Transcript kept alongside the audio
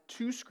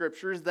two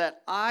scriptures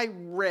that I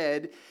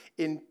read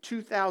in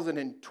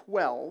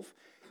 2012.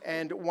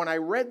 And when I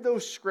read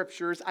those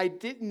scriptures, I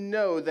didn't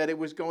know that it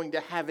was going to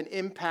have an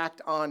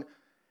impact on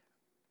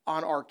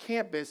our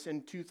campus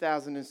in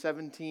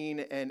 2017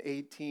 and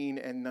 18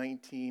 and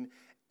 19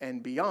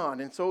 and beyond.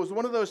 And so it was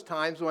one of those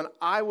times when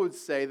I would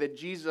say that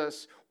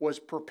Jesus was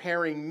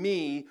preparing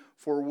me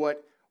for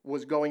what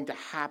was going to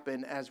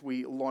happen as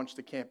we launched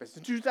the campus.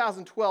 In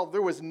 2012,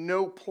 there was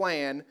no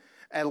plan,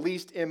 at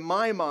least in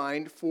my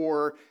mind,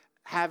 for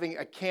having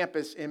a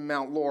campus in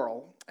Mount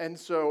Laurel,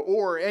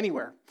 or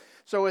anywhere.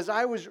 So as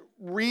I was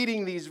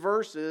reading these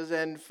verses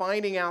and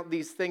finding out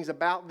these things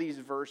about these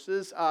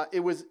verses,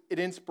 it was an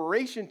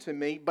inspiration to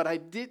me, but I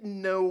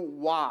didn't know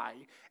why.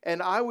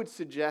 And I would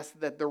suggest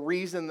that the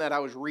reason that I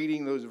was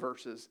reading those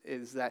verses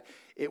is that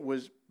it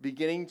was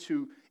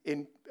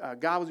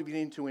God was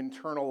beginning to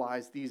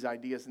internalize these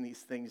ideas and these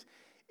things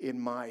in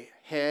my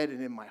head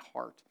and in my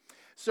heart.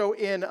 So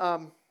in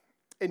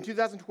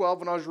 2012,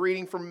 when I was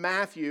reading from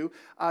Matthew,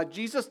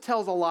 Jesus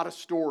tells a lot of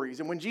stories.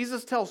 And when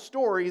Jesus tells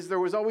stories, there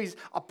was always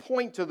a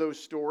point to those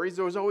stories.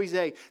 There was always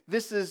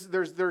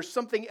there's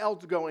something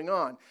else going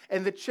on.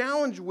 And the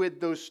challenge with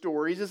those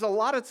stories is a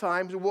lot of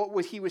times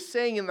what he was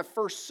saying in the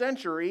first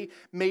century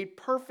made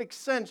perfect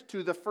sense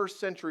to the first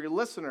century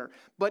listener.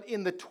 But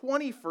in the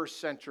 21st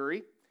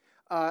century,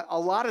 a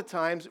lot of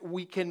times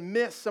we can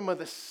miss some of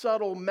the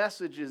subtle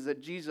messages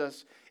that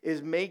Jesus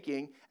is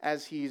making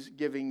as he's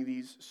giving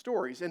these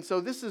stories. And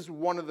so this is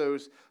one of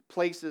those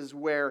places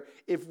where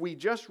if we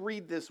just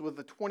read this with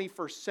the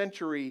 21st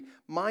century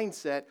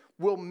mindset,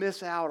 we'll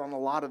miss out on a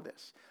lot of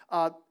this.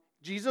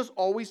 Jesus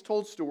always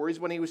told stories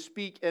when he would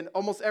speak, and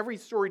almost every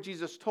story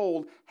Jesus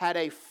told had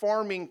a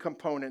farming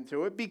component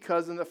to it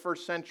because in the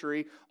first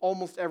century,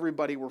 almost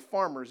everybody were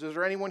farmers. Is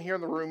there anyone here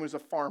in the room who's a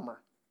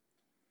farmer?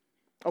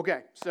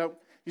 Okay, so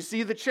you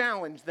see the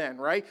challenge then,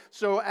 right?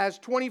 So as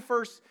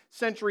 21st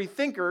century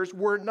thinkers,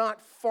 we're not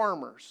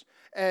farmers.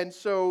 And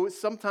so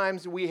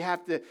sometimes we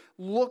have to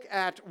look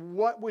at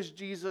what was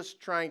Jesus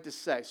trying to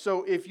say.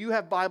 So if you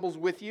have Bibles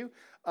with you,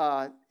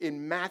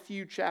 in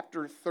Matthew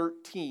chapter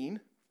 13,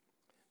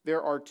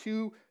 there are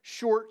two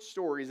short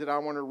stories that I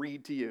want to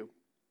read to you.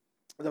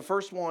 The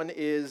first one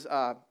is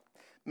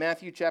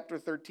Matthew chapter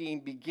 13,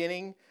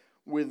 beginning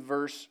with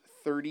verse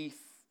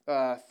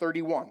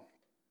 31.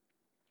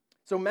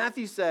 So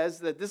Matthew says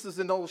that this is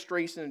an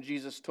illustration that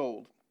Jesus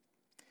told.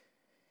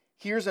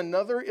 Here's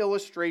another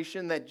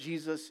illustration that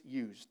Jesus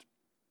used.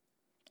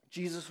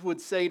 Jesus would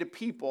say to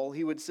people,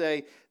 he would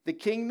say, the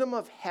kingdom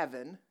of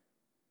heaven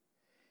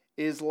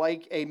is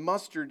like a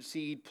mustard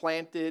seed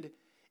planted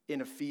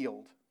in a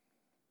field.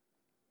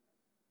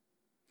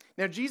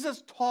 Now,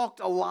 Jesus talked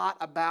a lot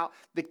about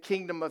the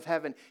kingdom of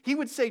heaven. He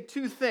would say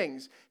two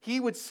things. He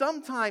would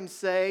sometimes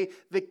say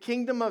the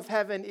kingdom of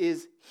heaven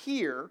is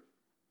here,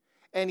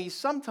 and he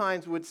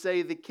sometimes would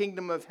say the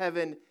kingdom of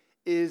heaven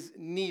is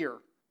near.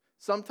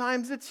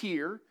 Sometimes it's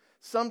here,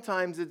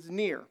 sometimes it's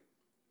near.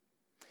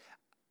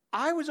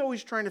 I was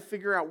always trying to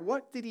figure out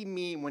what did he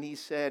mean when he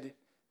said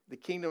the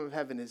kingdom of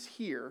heaven is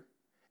here,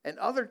 and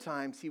other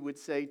times he would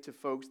say to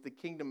folks the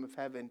kingdom of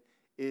heaven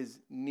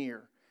is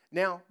near.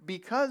 Now,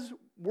 because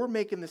we're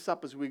making this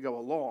up as we go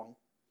along,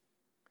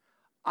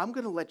 I'm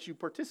going to let you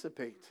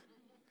participate.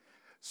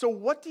 So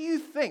what do you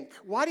think?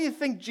 Why do you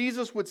think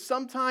Jesus would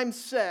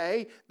sometimes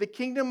say the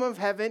kingdom of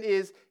heaven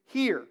is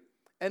here?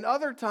 And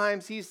other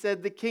times he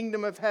said the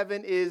kingdom of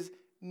heaven is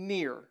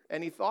near.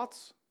 Any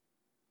thoughts?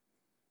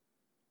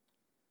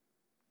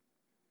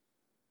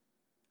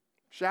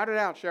 Shout it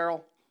out,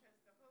 Cheryl.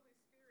 Because the Holy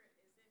Spirit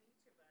is in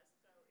each of us,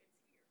 so it's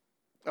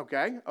here.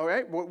 Okay, all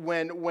right.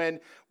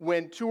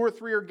 When two or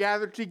three are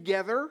gathered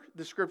together,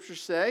 the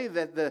scriptures say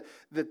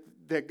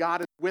that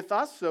God is with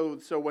us.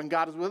 So when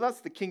God is with us,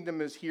 the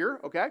kingdom is here.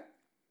 Okay.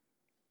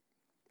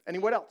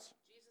 Anyone else?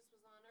 Jesus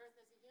was on earth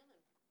as a human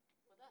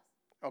with us.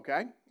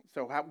 Okay.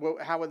 So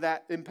how would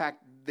that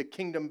impact the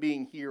kingdom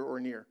being here or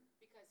near?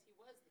 Because he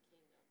was the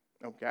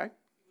kingdom. Okay.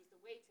 He was the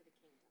way to the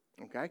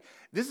kingdom. Okay.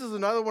 This is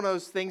another one of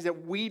those things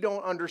that we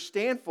don't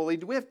understand fully.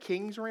 Do we have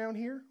kings around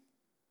here?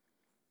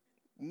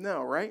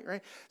 No,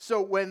 right?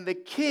 So when the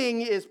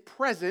king is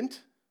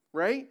present,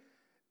 right,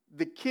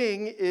 the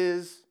king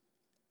is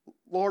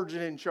large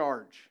and in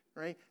charge,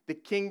 right? The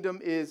kingdom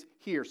is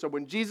here. So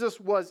when Jesus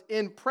was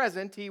in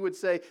present, he would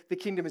say, the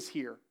kingdom is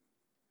here.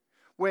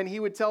 When he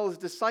would tell his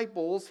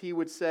disciples, he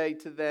would say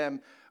to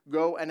them,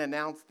 go and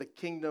announce the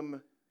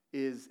kingdom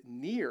is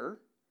near.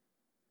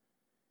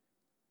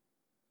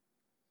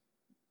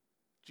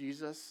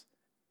 Jesus'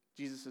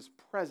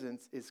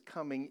 presence is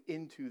coming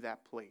into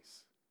that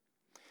place.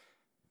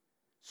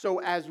 So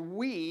as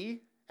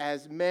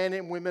men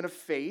and women of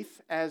faith,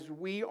 as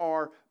we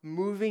are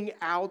moving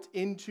out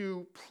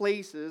into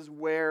places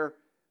where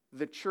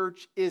the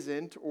church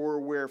isn't or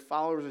where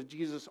followers of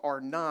Jesus are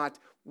not,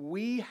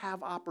 we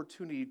have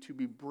opportunity to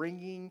be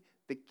bringing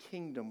the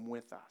kingdom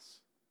with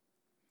us.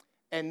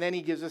 And then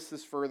he gives us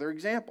this further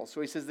example. So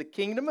he says the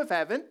kingdom of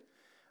heaven,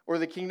 or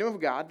the kingdom of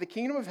God, the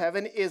kingdom of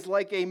heaven is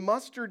like a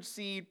mustard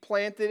seed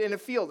planted in a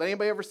field.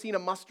 Anybody ever seen a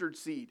mustard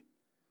seed?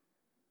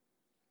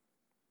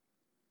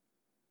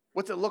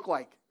 What's it look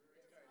like?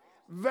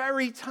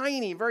 Very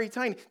tiny, very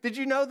tiny. Did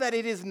you know that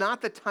it is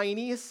not the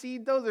tiniest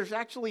seed, though? There's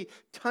actually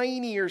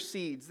tinier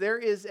seeds. There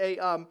is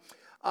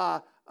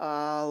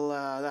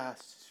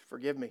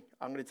forgive me,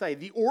 I'm going to tell you.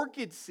 The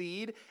orchid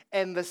seed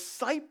and the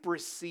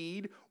cypress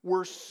seed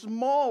were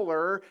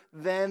smaller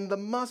than the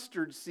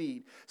mustard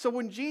seed. So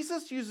when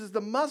Jesus uses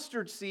the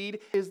mustard seed,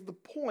 is the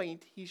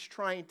point he's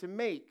trying to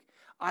make.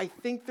 I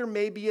think there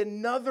may be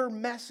another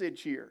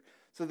message here.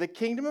 So the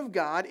kingdom of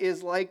God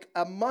is like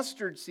a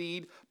mustard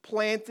seed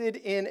planted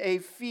in a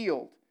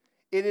field.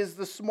 It is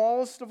the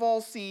smallest of all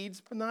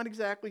seeds, but not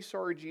exactly,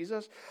 sorry,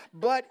 Jesus,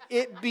 but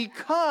it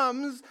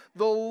becomes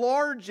the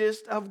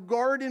largest of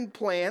garden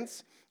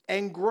plants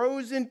and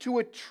grows into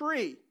a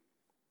tree.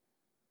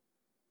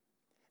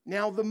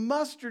 Now the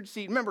mustard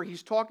seed, remember,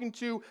 he's talking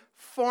to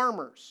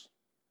farmers,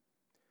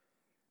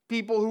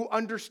 people who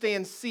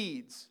understand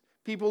seeds.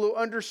 People who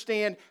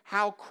understand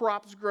how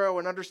crops grow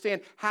and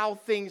understand how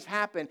things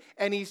happen.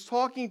 And he's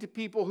talking to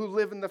people who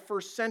live in the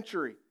first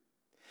century.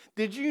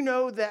 Did you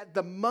know that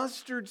the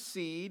mustard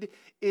seed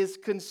is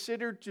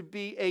considered to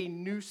be a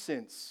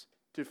nuisance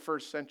to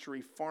first century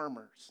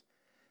farmers?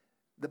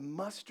 The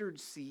mustard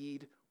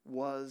seed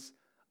was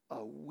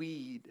a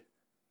weed.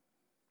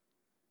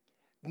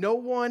 No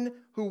one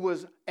who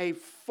was had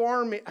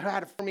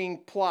a farming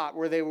plot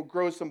where they would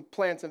grow some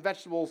plants and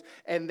vegetables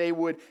and they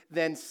would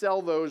then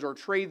sell those or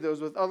trade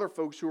those with other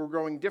folks who were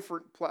growing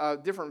different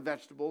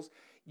vegetables.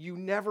 You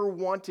never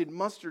wanted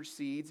mustard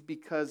seeds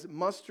because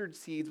mustard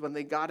seeds, when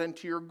they got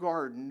into your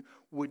garden,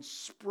 would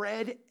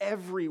spread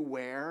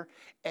everywhere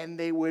and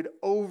they would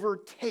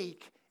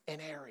overtake an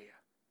area.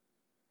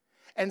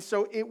 And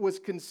so it was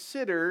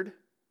considered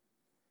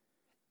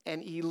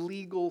an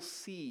illegal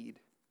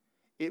seed.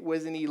 It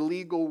was an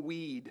illegal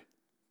weed.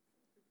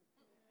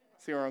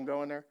 See where I'm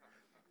going there?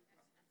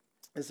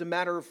 As a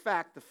matter of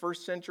fact, the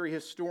first century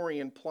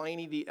historian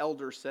Pliny the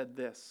Elder said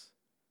this: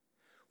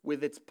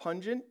 with its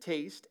pungent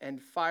taste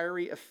and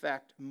fiery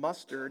effect,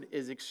 mustard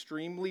is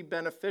extremely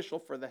beneficial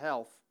for the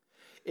health.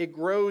 It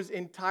grows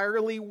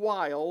entirely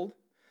wild,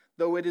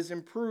 though it is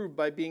improved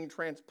by being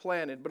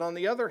transplanted. But on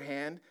the other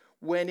hand,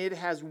 when it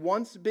has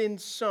once been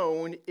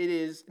sown, it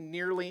is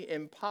nearly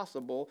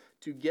impossible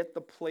to get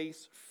the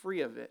place free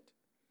of it,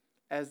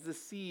 as the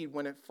seed,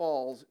 when it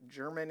falls,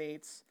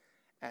 germinates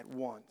at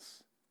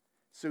once.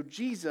 So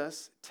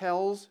Jesus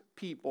tells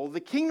people the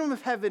kingdom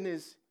of heaven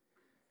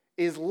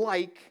is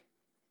like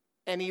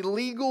an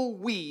illegal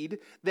weed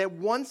that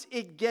once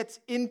it gets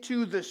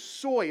into the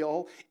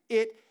soil,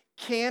 it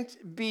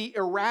can't be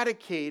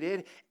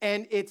eradicated,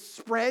 and it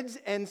spreads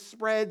and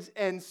spreads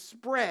and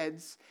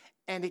spreads,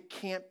 and it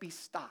can't be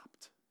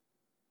stopped.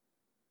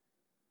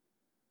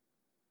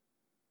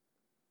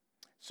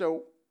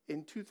 So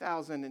in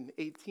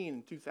 2018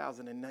 and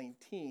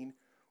 2019,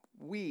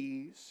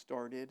 we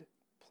started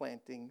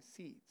planting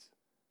seeds.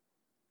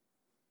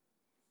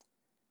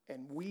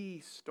 And we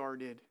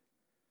started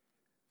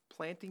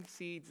planting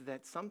seeds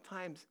that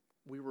sometimes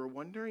we were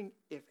wondering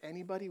if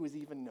anybody was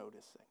even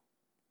noticing.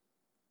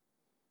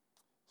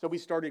 So we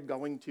started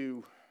going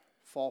to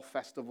Fall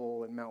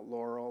Festival in Mount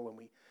Laurel, and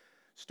we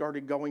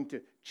started going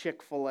to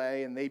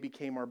Chick-fil-A, and they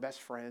became our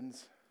best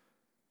friends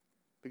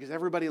because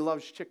everybody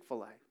loves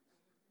Chick-fil-A.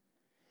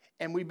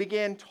 And we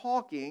began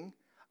talking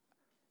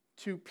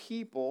to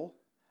people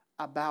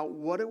about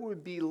what it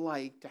would be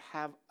like to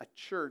have a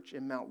church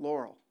in Mount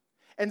Laurel.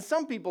 And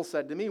some people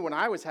said to me when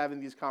I was having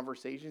these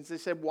conversations, they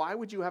said, why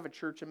would you have a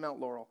church in Mount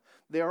Laurel?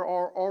 There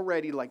are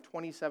already like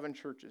 27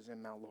 churches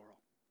in Mount Laurel.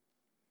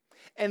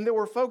 And there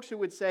were folks who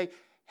would say,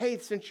 hey,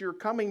 since you're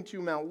coming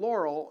to Mount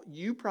Laurel,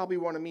 you probably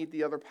want to meet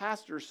the other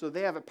pastors, so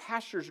they have a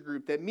pastors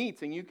group that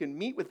meets and you can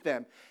meet with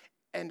them.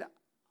 And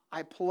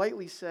I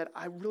politely said,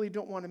 I really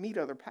don't want to meet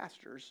other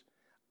pastors.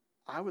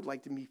 I would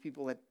like to meet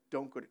people that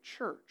don't go to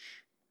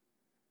church.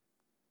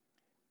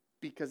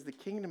 Because the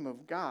kingdom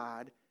of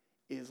God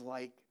is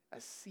like a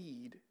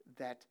seed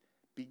that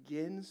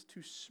begins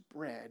to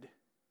spread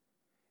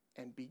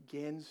and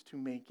begins to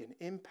make an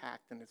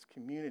impact in its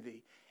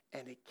community,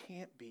 and it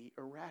can't be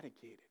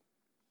eradicated.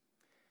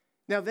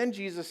 Now then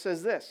Jesus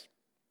says this: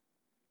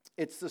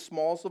 it's the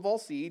smallest of all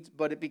seeds,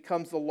 but it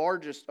becomes the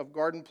largest of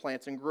garden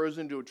plants and grows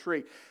into a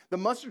tree. The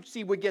mustard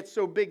seed would get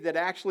so big that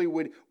actually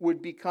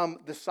would become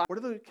the size.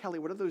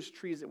 What are those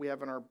trees that we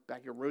have in our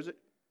backyard?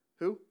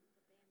 Who?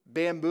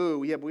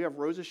 Bamboo. Yeah, we have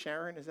Rosa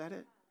Sharon. Is that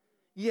it?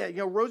 Yeah,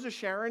 Rosa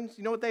Sharons,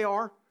 you know what they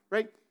are,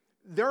 right?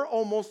 They're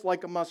almost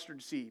like a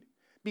mustard seed.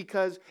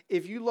 Because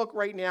if you look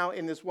right now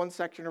in this one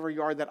section of our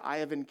yard that I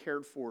haven't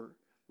cared for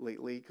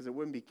lately, because it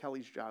wouldn't be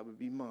Kelly's job, it would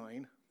be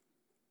mine.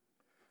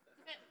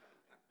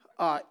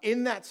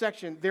 In that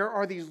section, there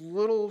are these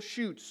little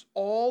shoots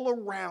all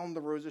around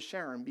the Rosa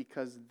Sharon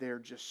because they're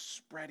just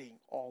spreading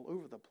all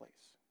over the place.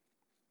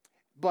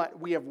 But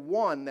we have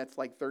one that's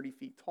like 30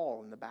 feet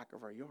tall in the back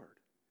of our yard.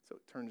 So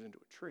it turns into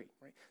a tree,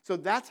 right? So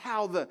that's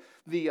how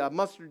the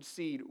mustard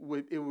seed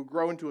would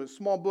grow into a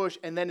small bush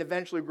and then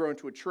eventually grow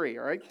into a tree,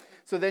 all right?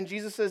 So then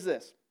Jesus says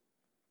this: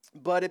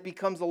 but it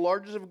becomes the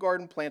largest of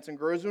garden plants and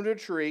grows into a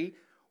tree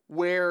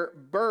where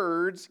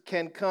birds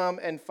can come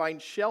and find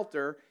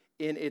shelter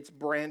in its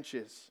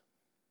branches.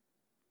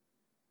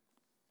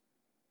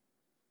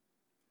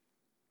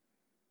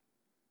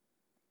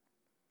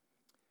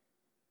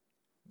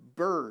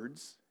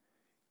 Birds,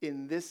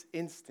 in this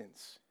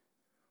instance,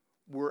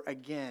 were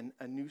again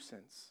a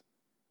nuisance.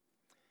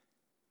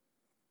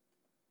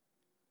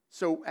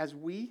 So as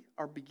we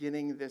are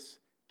beginning this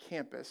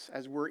campus,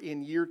 as we're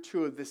in year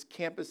 2 of this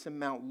campus in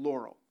Mount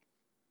Laurel,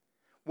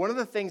 one of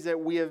the things that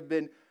we have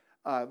been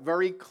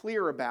very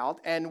clear about,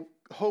 and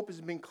Hope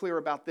has been clear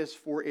about this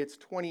for its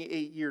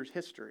 28 years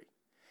history,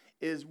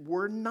 is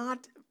we're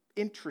not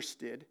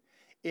interested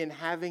in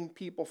having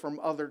people from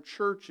other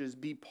churches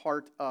be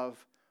part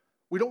of.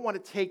 We don't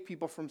want to take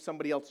people from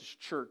somebody else's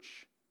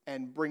church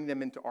and bring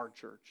them into our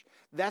church.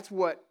 That's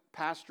what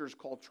pastors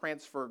call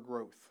transfer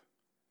growth.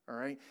 All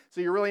right?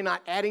 So you're really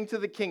not adding to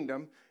the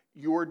kingdom.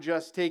 You're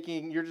just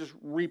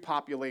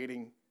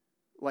repopulating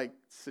like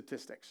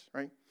statistics,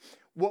 right?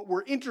 What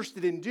we're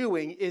interested in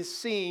doing is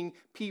seeing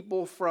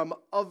people from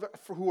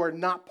who are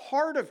not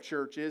part of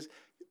churches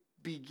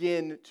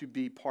begin to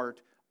be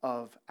part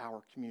of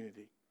our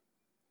community.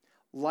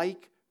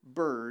 Like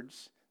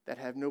birds that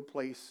have no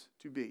place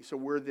to be. So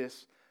we're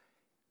this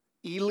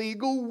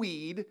illegal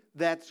weed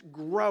that's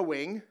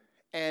growing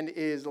and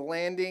is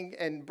landing,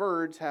 and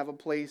birds have a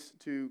place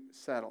to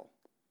settle.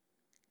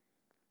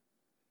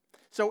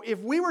 So if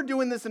we were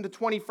doing this in the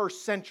 21st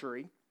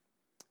century,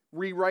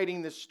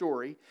 rewriting this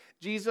story,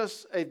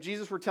 if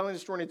Jesus were telling the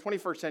story in the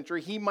 21st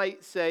century, he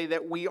might say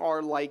that we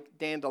are like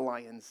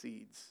dandelion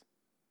seeds.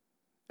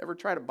 Ever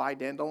try to buy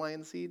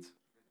dandelion seeds?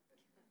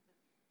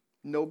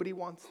 Nobody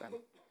wants them.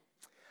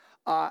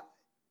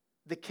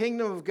 The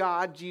kingdom of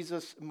God,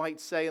 Jesus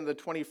might say in the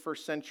 21st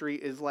century,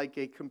 is like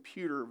a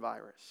computer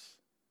virus.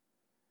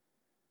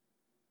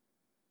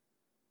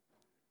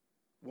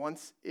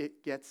 Once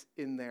it gets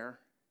in there,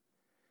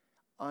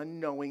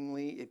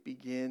 unknowingly it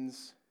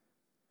begins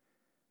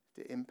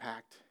to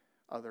impact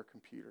other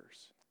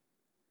computers.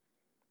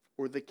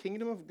 Or the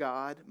kingdom of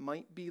God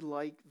might be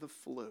like the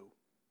flu.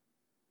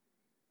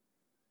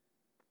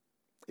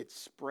 It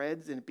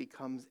spreads and it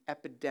becomes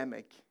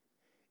epidemic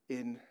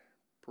in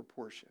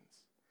proportions.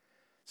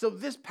 So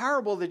this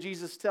parable that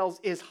Jesus tells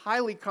is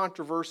highly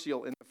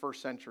controversial in the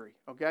first century,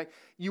 okay?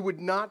 You would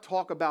not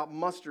talk about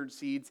mustard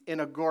seeds in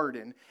a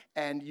garden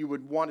and you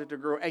would want it to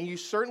grow. And you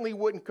certainly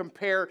wouldn't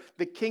compare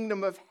the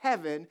kingdom of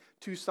heaven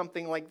to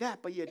something like that,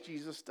 but yet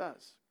Jesus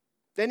does.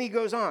 Then he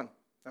goes on,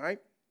 all right?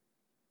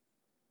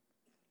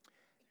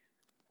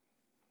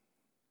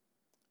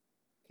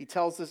 He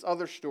tells this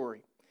other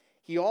story.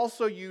 He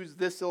also used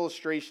this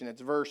illustration.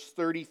 It's verse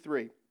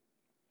 33.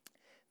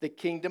 The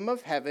kingdom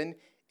of heaven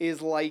is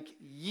like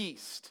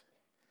yeast.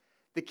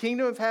 The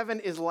kingdom of heaven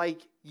is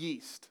like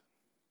yeast.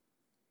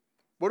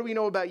 What do we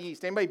know about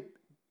yeast? Anybody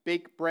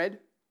bake bread?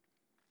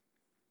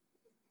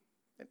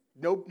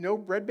 No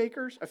bread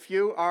bakers? A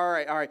few? All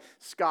right.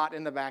 Scott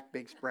in the back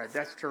bakes bread.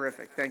 That's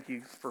terrific. Thank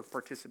you for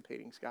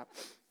participating, Scott.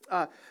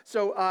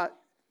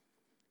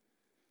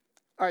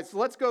 All right, so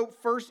let's go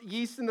first,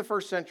 yeast in the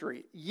first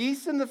century.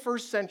 Yeast in the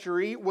first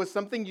century was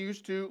something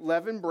used to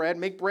leaven bread,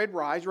 make bread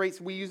rise, right?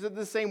 So we use it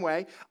the same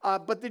way.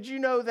 But did you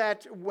know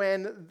that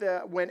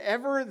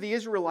whenever the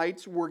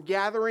Israelites were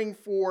gathering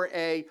for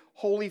a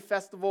holy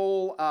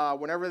festival,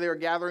 whenever they were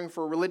gathering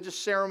for a religious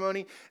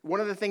ceremony, one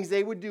of the things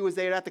they would do is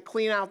they'd have to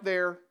clean out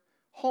their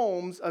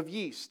homes of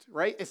yeast,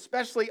 right?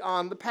 Especially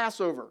on the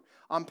Passover.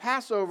 On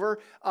Passover,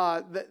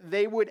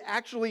 they would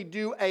actually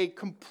do a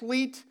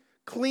complete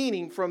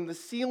cleaning from the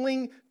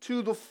ceiling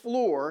to the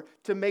floor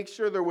to make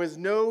sure there was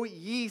no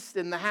yeast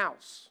in the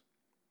house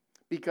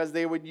because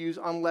they would use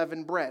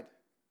unleavened bread.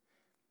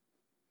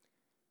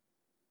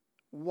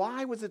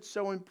 Why was it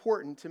so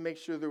important to make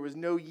sure there was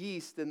no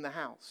yeast in the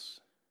house?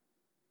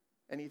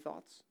 Any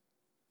thoughts?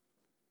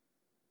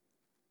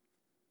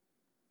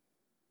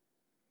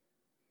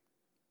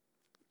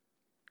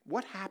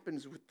 What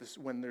happens with this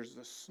when there's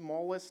the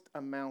smallest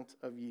amount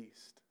of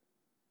yeast?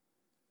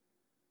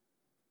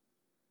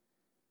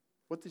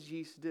 What does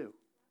yeast do?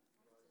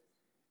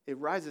 It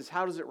rises.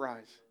 How does it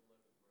rise?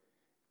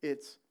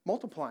 It's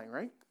multiplying,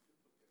 right?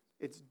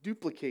 It's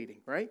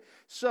duplicating, right?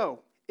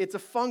 So it's a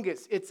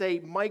fungus. It's a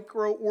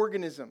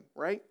microorganism,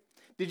 right?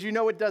 Did you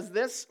know it does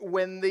this?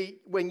 When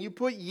you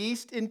put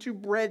yeast into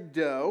bread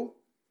dough,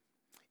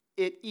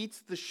 it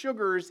eats the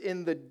sugars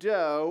in the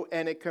dough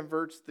and it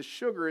converts the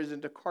sugars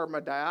into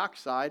carbon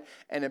dioxide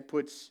and it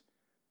puts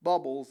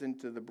bubbles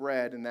into the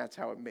bread and that's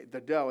how the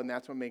dough, and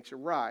that's what makes it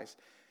rise.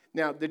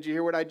 Now, did you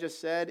hear what I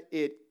just said?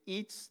 It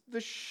eats the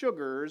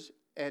sugars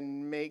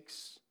and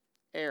makes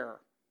air.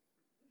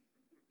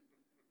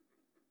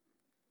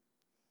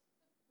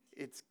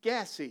 It's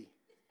gassy.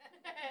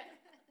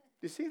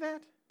 You see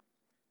that?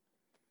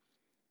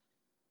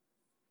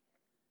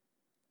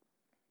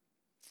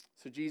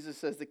 So Jesus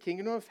says the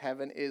kingdom of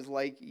heaven is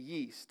like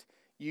yeast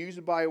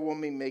used by a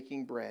woman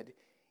making bread.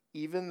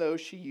 Even though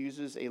she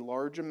uses a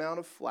large amount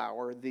of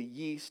flour, the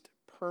yeast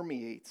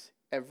permeates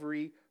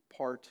every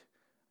part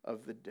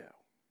of the dough.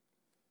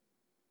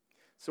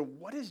 So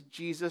what is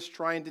Jesus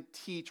trying to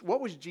teach?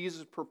 What was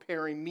Jesus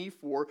preparing me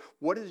for?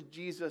 What is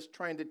Jesus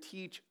trying to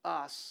teach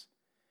us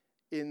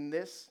in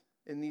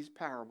these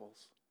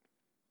parables?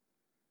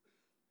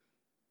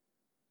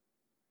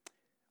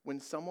 When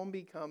someone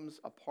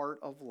becomes a part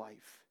of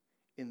life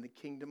in the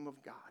kingdom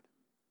of God,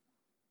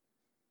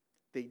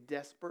 they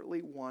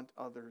desperately want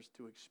others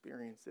to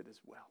experience it as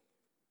well.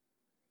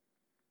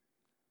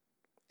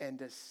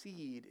 And a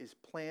seed is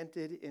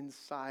planted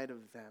inside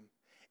of them,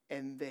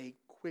 and they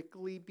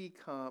quickly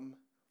become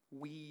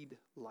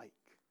weed-like.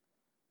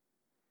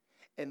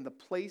 And the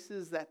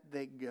places that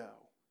they go,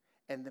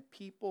 and the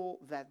people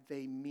that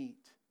they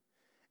meet,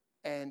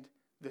 and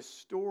the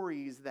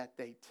stories that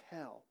they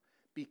tell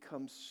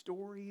become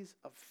stories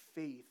of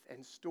faith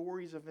and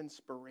stories of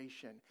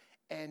inspiration.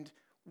 And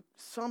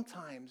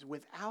sometimes,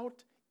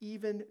 without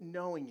even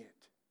knowing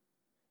it,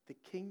 the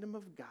kingdom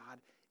of God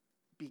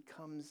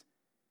becomes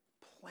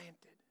planted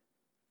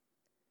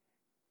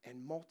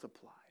and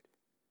multiplied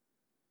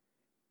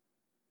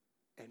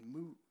and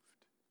moved.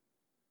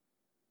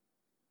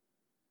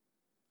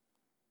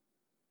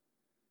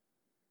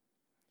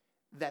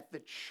 That the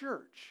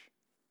church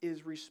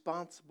is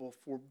responsible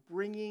for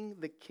bringing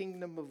the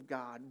kingdom of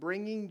God,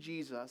 bringing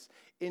Jesus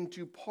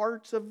into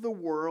parts of the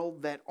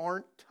world that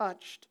aren't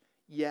touched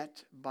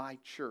yet by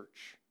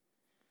church.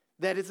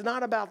 That it's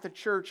not about the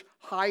church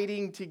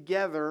hiding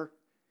together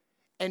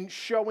and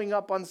showing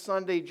up on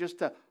Sunday just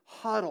to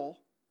huddle,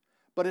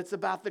 but it's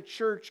about the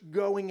church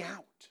going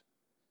out.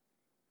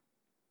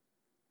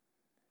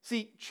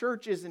 See,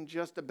 church isn't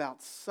just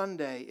about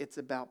Sunday, it's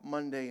about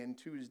Monday and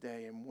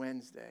Tuesday and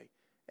Wednesday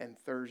and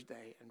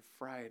Thursday and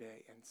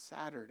Friday and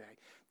Saturday.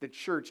 The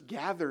church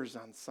gathers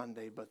on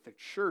Sunday, but the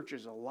church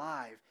is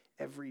alive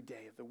every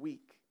day of the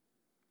week.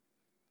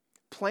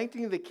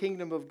 Planting the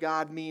kingdom of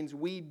God means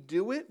we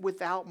do it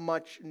without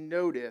much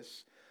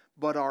notice,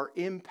 but our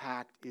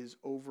impact is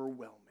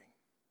overwhelming.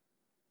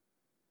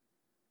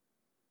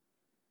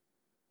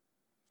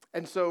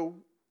 And so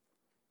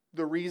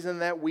the reason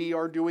that we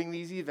are doing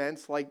these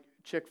events like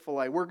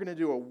Chick-fil-A, we're going to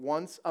do a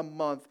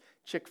once-a-month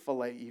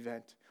Chick-fil-A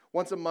event.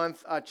 Once a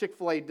month,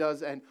 Chick-fil-A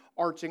does an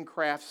arts and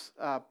crafts.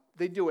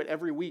 They do it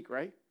every week,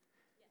 right?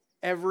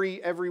 Yes.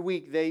 Every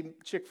week,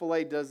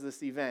 Chick-fil-A does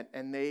this event,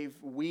 and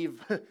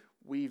we've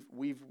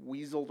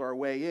weaseled our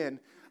way in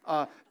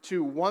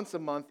to once a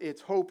month.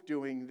 It's Hope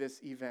doing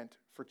this event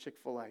for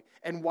Chick-fil-A.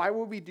 And why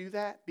would we do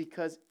that?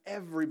 Because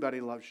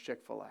everybody loves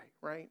Chick-fil-A,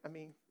 right? I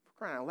mean, for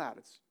crying out loud,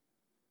 it's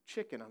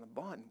chicken on a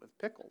bun with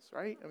pickles,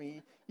 right? I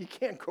mean, you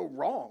can't go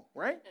wrong,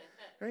 right?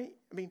 Right?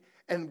 I mean,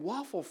 and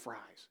waffle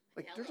fries.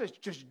 Like, they're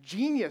just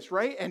genius,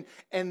 right?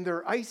 And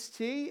their iced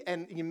tea,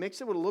 and you mix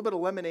it with a little bit of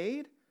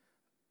lemonade.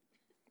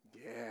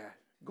 Yeah,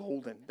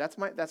 golden. That's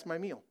my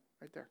meal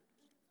right there.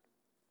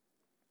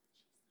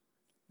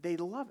 They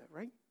love it,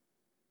 right?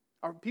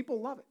 Our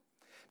people love it.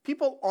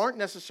 People aren't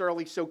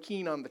necessarily so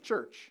keen on the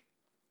church.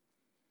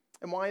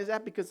 And why is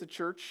that? Because the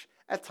church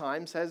at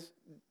times has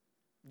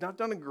not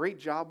done a great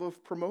job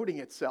of promoting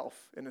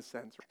itself, in a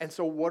sense. And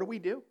so what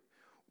do?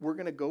 We're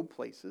going to go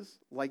places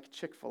like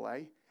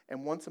Chick-fil-A,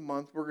 and once a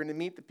month we're going to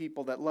meet the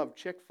people that love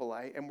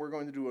Chick-fil-A, and we're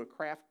going to do a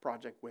craft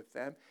project with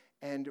them,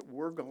 and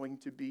we're going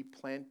to be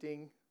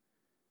planting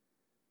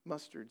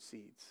mustard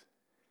seeds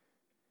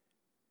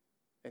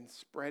and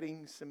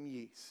spreading some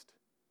yeast,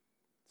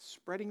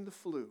 spreading the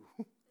flu,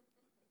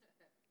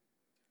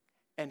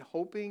 and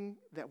hoping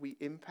that we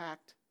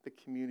impact the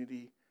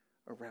community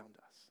around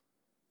us.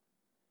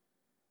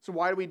 So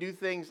why do we do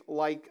things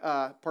like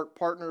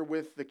partner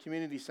with the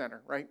community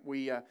center, right?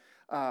 What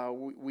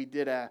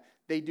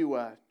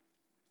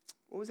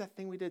was that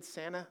thing we did?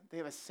 Santa? They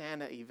have a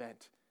Santa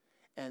event,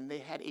 and they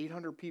had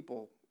 800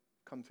 people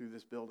come through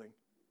this building,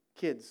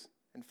 kids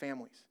and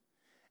families.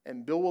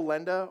 And Bill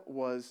Wallenda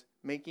was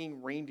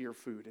making reindeer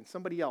food, and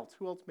somebody else.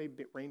 Who else made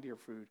reindeer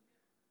food?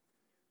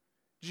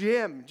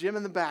 Jim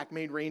in the back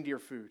made reindeer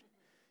food.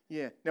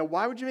 Yeah. Now,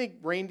 why would you make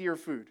reindeer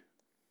food?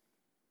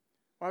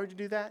 Why would you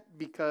do that?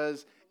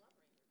 Because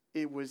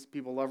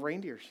people love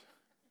reindeers.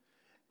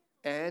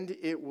 And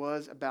it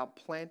was about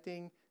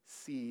planting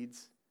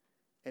seeds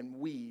and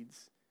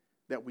weeds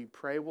that we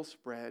pray will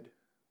spread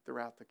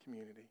throughout the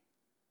community.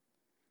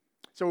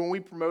 So when we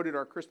promoted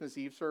our Christmas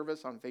Eve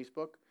service on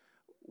Facebook,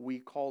 we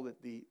called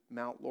it the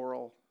Mount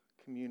Laurel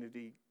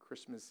Community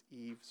Christmas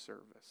Eve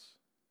service.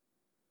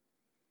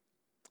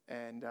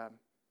 And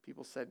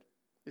people said,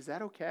 "Is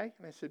that okay?"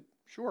 And I said,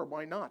 "Sure,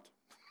 why not?"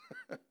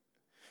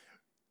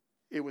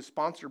 It was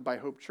sponsored by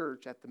Hope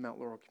Church at the Mount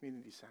Laurel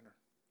Community Center.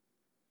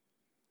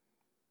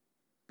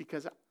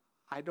 Because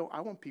I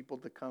want people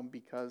to come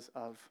because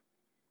of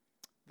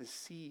the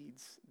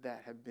seeds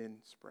that have been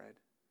spread.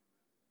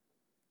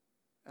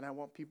 And I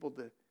want people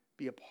to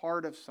be a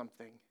part of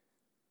something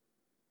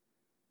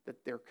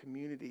that their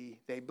community,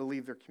 they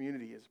believe their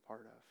community is a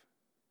part of.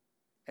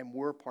 And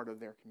we're part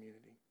of their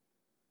community.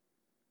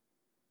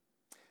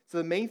 So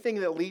the main thing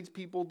that leads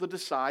people to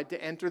decide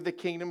to enter the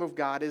kingdom of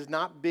God is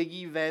not big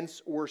events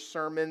or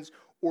sermons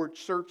or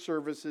church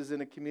services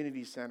in a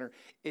community center.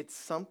 It's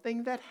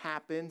something that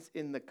happens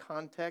in the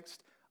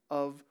context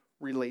of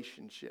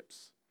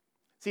relationships.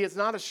 See, it's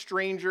not a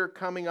stranger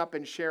coming up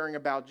and sharing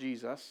about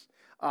Jesus.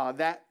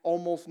 That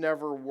almost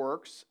never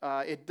works.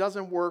 It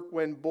doesn't work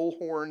when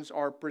bullhorns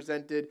are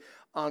presented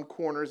on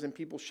corners and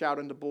people shout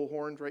into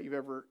bullhorns, right? You've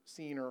ever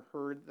seen or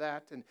heard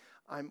that? And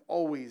I'm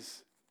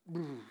always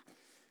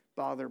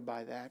bothered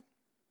by that.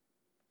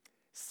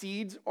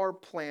 Seeds are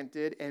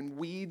planted and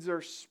weeds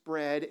are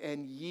spread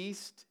and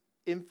yeast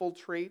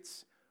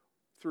infiltrates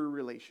through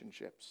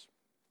relationships.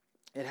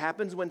 It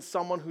happens when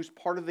someone who's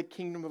part of the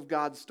kingdom of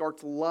God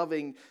starts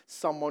loving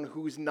someone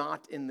who's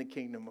not in the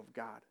kingdom of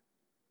God.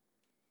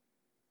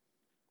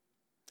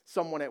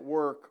 Someone at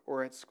work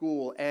or at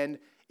school, and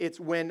it's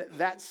when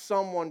that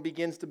someone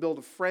begins to build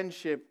a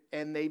friendship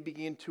and they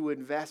begin to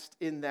invest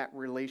in that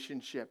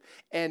relationship.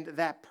 And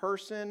that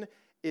person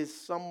is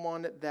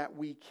someone that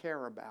we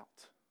care about.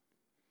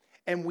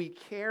 And we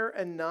care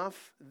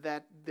enough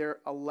that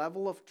a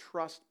level of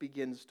trust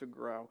begins to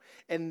grow.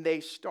 And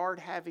they start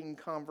having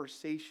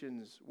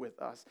conversations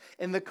with us.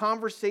 And the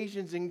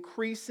conversations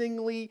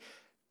increasingly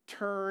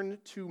turn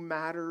to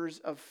matters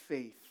of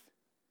faith.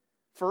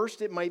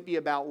 First, it might be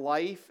about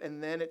life,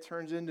 and then it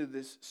turns into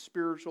this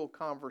spiritual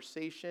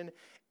conversation.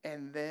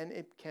 And then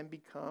it can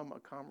become a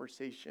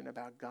conversation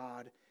about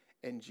God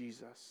and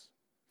Jesus.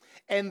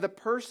 And the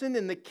person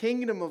in the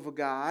kingdom of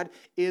God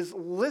is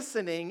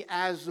listening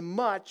as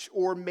much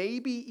or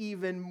maybe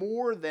even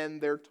more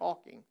than they're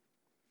talking.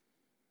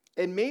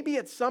 And maybe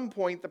at some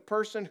point, the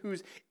person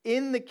who's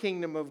in the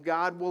kingdom of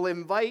God will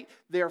invite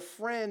their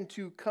friend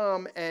to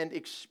come and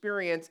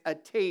experience a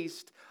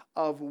taste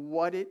of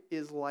what it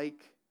is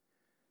like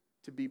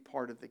to be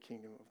part of the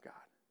kingdom of God.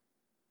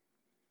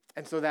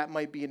 And so that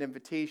might be an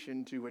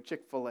invitation to a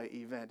Chick-fil-A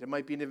event. It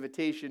might be an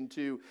invitation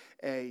to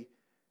a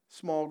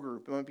small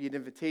group. It might be an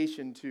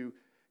invitation to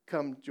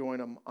come join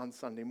them on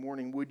Sunday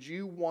morning. Would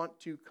you want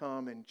to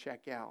come and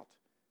check out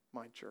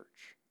my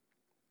church?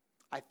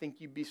 I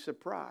think you'd be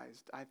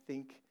surprised. I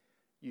think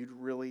you'd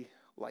really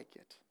like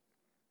it.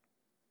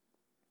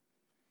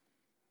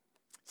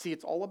 See,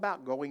 it's all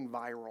about going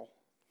viral.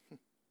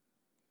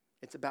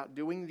 It's about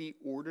doing the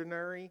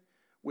ordinary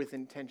with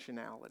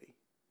intentionality.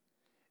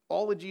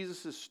 All of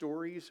Jesus'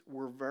 stories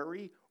were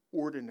very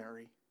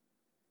ordinary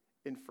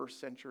in first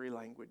century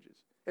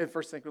languages. In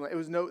first century,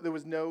 there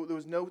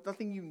was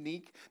nothing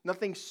unique,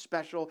 nothing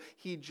special.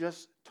 He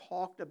just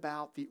talked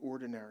about the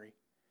ordinary: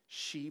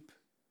 sheep,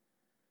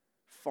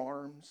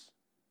 farms,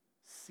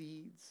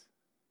 seeds.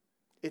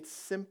 It's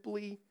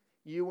simply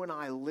you and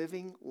I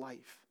living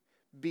life,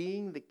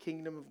 being the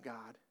kingdom of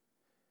God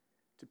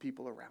to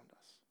people around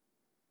us.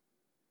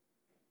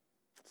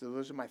 So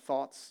those are my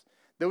thoughts.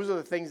 Those are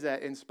the things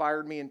that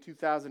inspired me in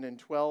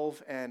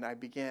 2012, and I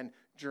began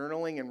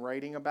journaling and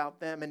writing about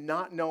them, and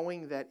not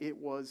knowing that it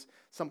was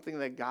something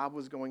that God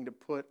was going to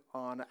put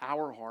on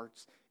our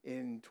hearts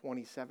in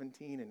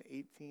 2017 and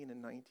 18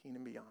 and 19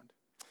 and beyond.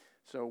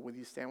 So will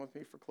you stand with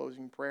me for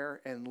closing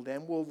prayer? And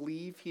then we'll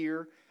leave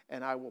here,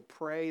 and I will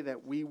pray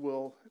that we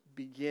will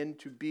begin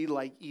to be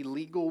like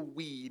illegal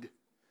weed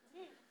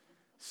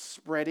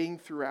spreading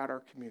throughout our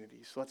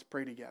communities. So let's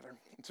pray together.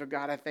 And so,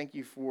 God, I thank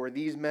you for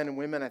these men and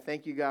women. I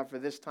thank you, God, for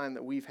this time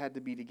that we've had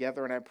to be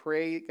together. And I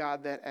pray,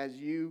 God, that as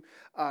you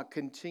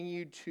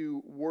continue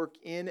to work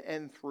in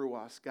and through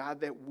us,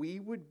 God, that we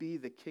would be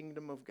the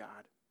kingdom of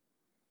God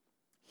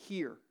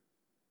here,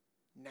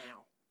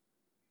 now.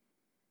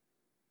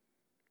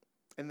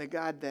 And the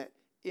God that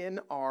in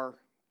our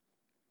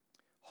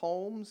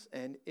homes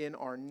and in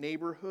our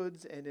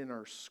neighborhoods and in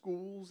our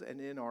schools and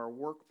in our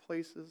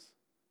workplaces,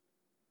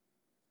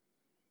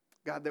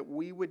 God, that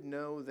we would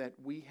know that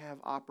we have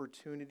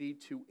opportunity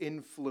to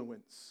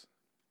influence.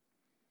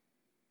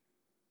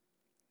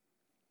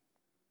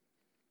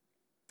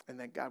 And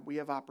that, God, we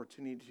have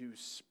opportunity to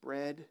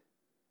spread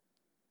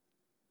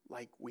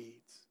like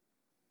weeds.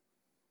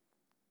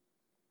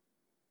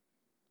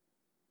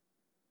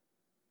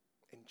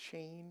 And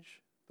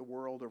change the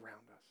world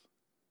around us.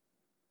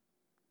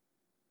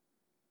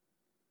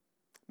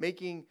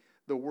 Making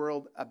the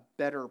world a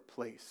better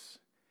place.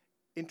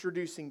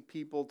 Introducing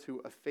people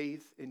to a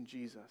faith in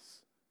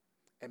Jesus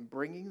and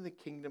bringing the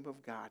kingdom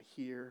of God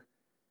here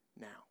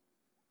now.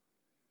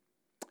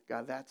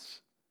 God,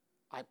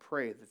 I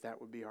pray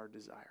that would be our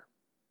desire.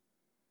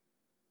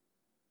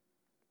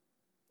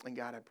 And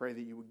God, I pray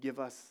that you would give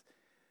us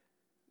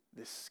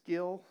the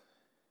skill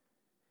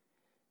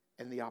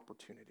and the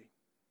opportunity.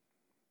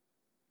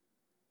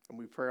 And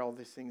we pray all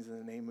these things in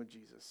the name of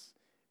Jesus.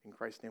 In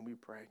Christ's name we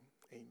pray.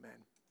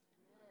 Amen.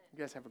 You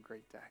guys have a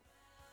great day.